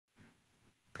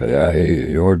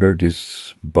I ordered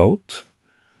this boat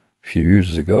a few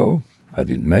years ago. I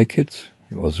didn't make it.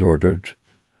 It was ordered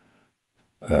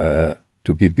to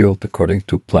be built according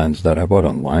to plans that I bought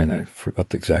online. I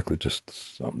forgot exactly,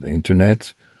 just on the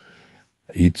internet.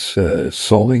 It's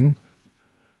soling.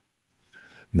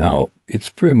 Now, it's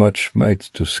pretty much made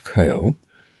to scale.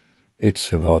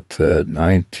 It's about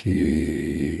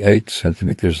 98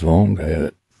 centimeters long.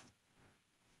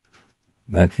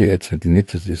 98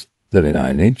 centimeters is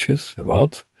 39 inches,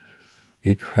 about.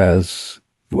 It has,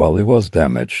 well, it was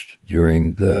damaged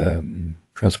during the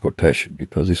transportation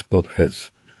because this boat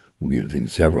has lived in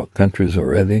several countries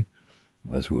already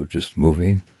as we were just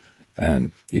moving.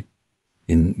 And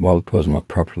while it was not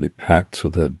properly packed, so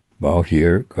the bow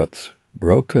here got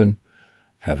broken.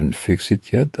 Haven't fixed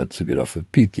it yet. That's a bit of a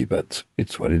pity, but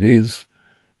it's what it is.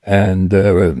 And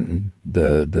the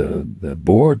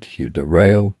board here, the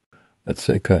rail, let's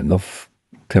say, kind of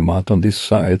came out on this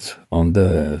side, on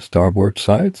the starboard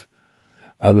side.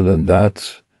 Other than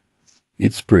that,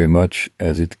 it's pretty much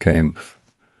as it came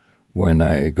when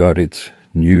I got it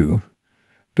new.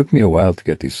 Took me a while to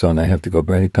get this on. I have to go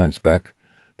many times back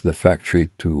to the factory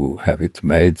to have it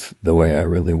made the way I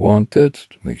really wanted,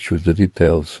 to make sure the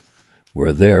details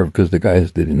were there, because the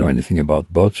guys didn't know anything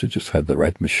about boats. They just had the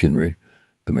right machinery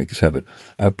to make us have it.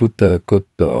 I put the coat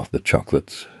of the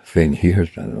chocolate thing here.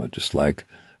 I don't know, just like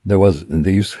there was, and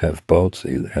they used to have boats.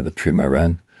 They had a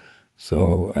trimaran,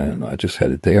 so and I just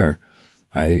had it there.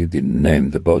 I didn't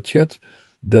name the boat yet.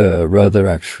 The rudder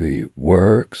actually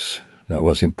works. That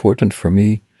was important for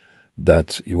me.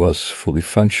 That it was fully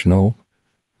functional.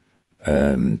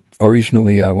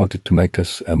 Originally, I wanted to make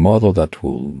us a model that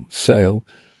will sail,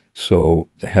 so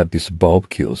they had this bulb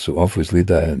keel. So obviously,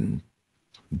 the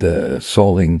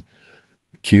soling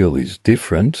keel is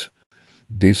different.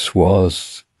 This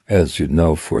was, as you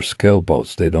know, for scale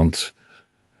boats, they don't.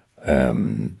 I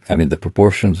mean, the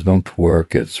proportions don't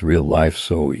work as real life.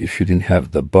 So if you didn't have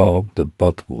the bulb, the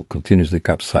boat will continuously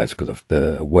capsize because of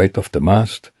the weight of the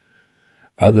mast.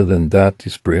 Other than that,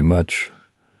 it's pretty much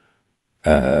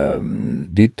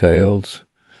details,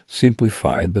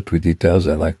 simplified, but with details.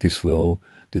 I like these little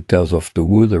details of the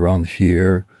wood around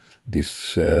here,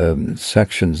 these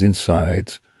sections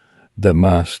inside. The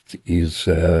mast is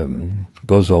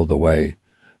goes all the way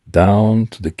down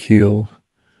to the keel.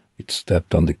 It's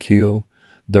stepped on the keel.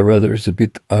 The rudder is a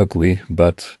bit ugly,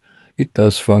 but it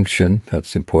does function.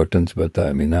 That's important. But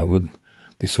I mean,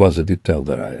 this was a detail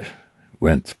that I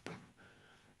went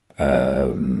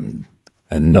and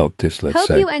noticed, let's Hope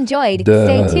say. you enjoyed.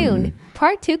 Stay The tuned.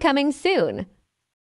 Part 2 coming soon.